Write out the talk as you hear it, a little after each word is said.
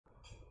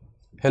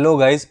Hello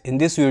guys, in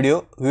this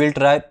video we will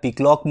try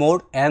PeekLock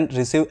mode and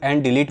receive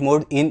and delete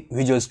mode in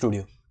Visual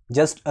Studio.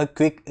 Just a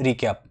quick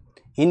recap.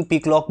 In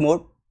PeekLock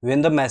mode,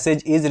 when the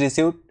message is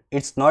received,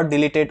 it's not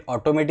deleted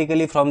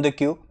automatically from the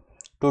queue.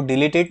 To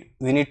delete it,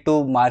 we need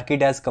to mark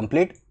it as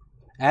complete.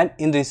 And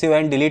in receive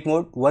and delete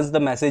mode, once the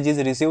message is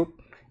received,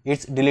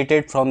 it's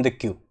deleted from the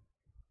queue.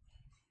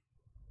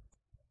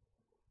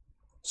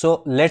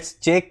 So let's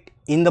check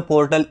in the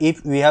portal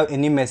if we have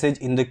any message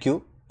in the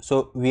queue.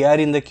 So we are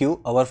in the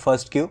queue, our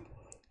first queue.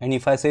 And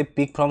if I say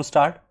peek from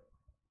start,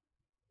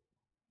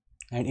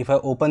 and if I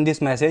open this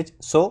message,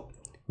 so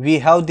we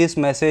have this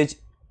message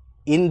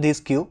in this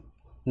queue.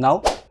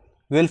 Now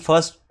we'll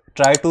first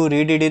try to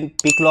read it in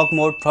PeekLock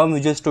mode from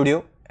Visual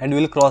Studio, and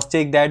we'll cross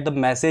check that the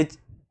message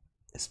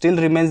still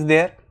remains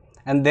there,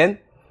 and then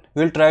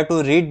we'll try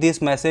to read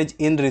this message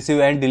in receive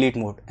and delete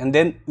mode, and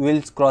then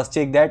we'll cross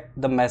check that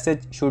the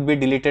message should be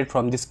deleted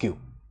from this queue.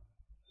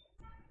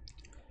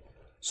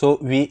 So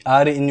we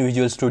are in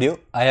Visual Studio.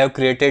 I have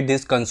created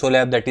this console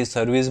app, that is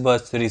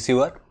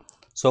ServiceBusReceiver.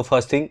 So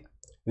first thing,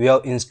 we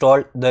have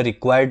installed the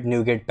required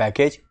NuGet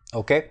package.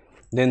 Okay.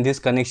 Then this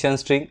connection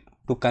string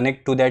to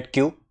connect to that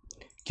queue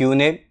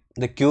name,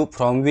 the queue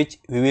from which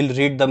we will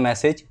read the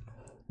message.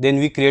 Then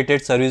we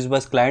created Service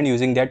Bus client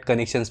using that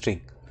connection string.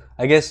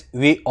 I guess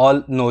we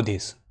all know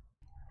this.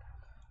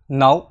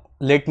 Now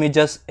let me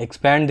just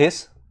expand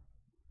this.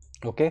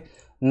 Okay.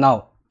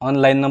 Now on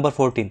line number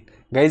 14.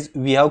 Guys,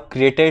 we have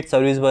created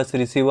Service Bus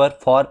Receiver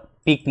for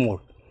peak mode.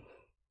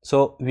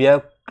 So we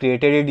have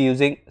created it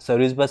using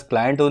Service Bus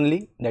client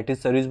only, that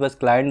is Service Bus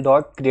client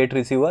dot create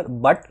receiver,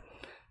 but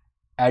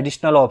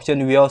additional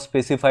option we have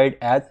specified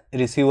as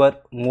receiver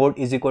mode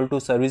is equal to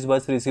Service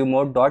Bus receive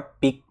mode dot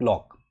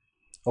PeekLock.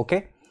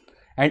 Okay,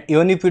 and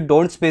even if you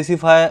don't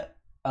specify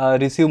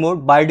receive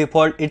mode, by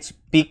default it's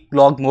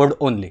PeekLock mode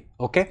only.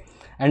 Okay,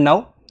 and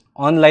now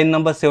on line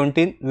number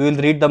 17 we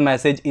will read the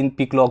message in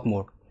PeekLock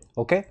mode.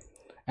 Okay.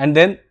 And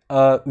then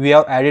we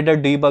have added a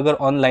debugger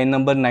on line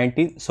number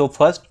 19. So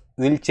first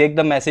we'll check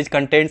the message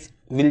contents.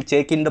 We'll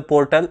check in the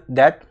portal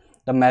that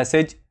the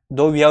message,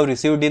 though we have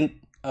received in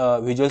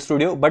Visual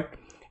Studio, but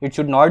it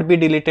should not be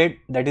deleted.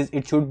 That is,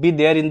 it should be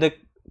there in the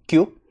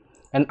queue.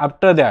 And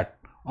after that,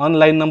 on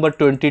line number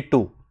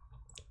 22,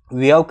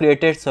 we have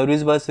created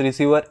Service Bus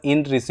Receiver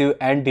in receive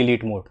and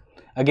delete mode.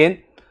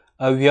 Again,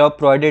 we have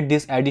provided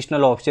this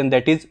additional option,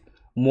 that is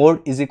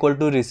mode is equal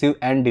to receive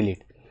and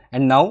delete.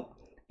 And now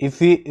if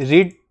we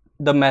read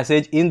the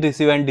message in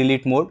receive and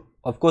delete mode,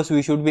 of course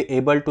we should be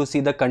able to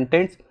see the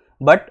contents,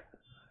 but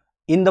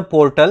in the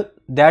portal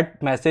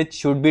that message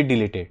should be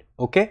deleted.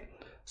 Okay,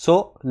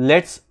 so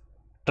let's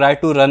try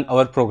to run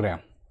our program.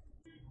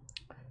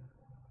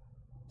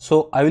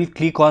 So I will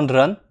click on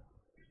run.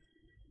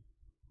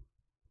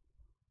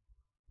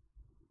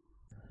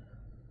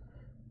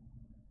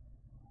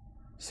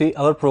 See,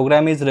 our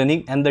program is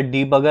running and the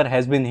debugger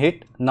has been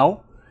hit.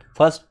 Now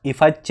first,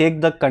 if I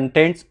check the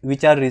contents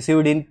which are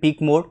received in peak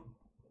mode,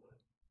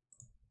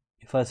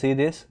 if I see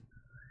this,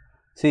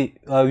 see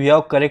we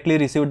have correctly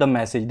received the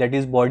message, that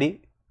is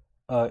body,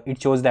 it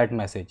shows that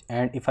message.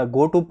 And if I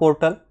go to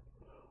portal,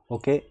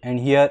 okay, and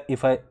here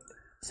if I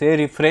say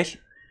refresh,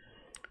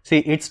 see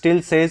it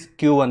still says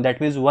Q1, that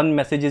means one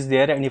message is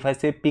there. And if I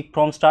say peek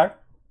from start,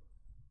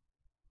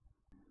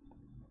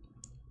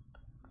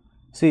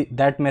 see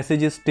that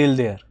message is still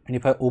there. And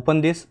if I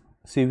open this,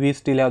 see we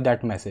still have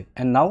that message.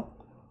 And now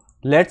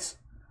let's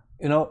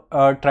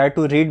try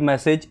to read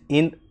message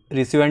in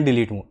receive and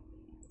delete mode.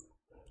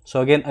 So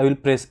again I will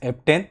press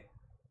F10,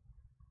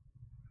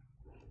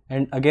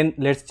 and again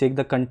let's check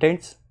the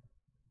contents.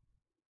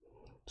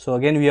 So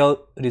again we have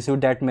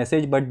received that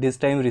message, but this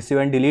time receive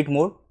and delete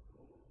mode.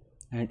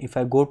 And if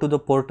I go to the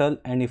portal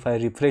and if I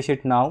refresh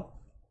it now,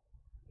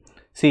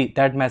 see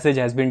that message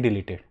has been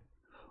deleted.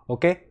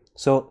 Okay,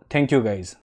 so thank you guys.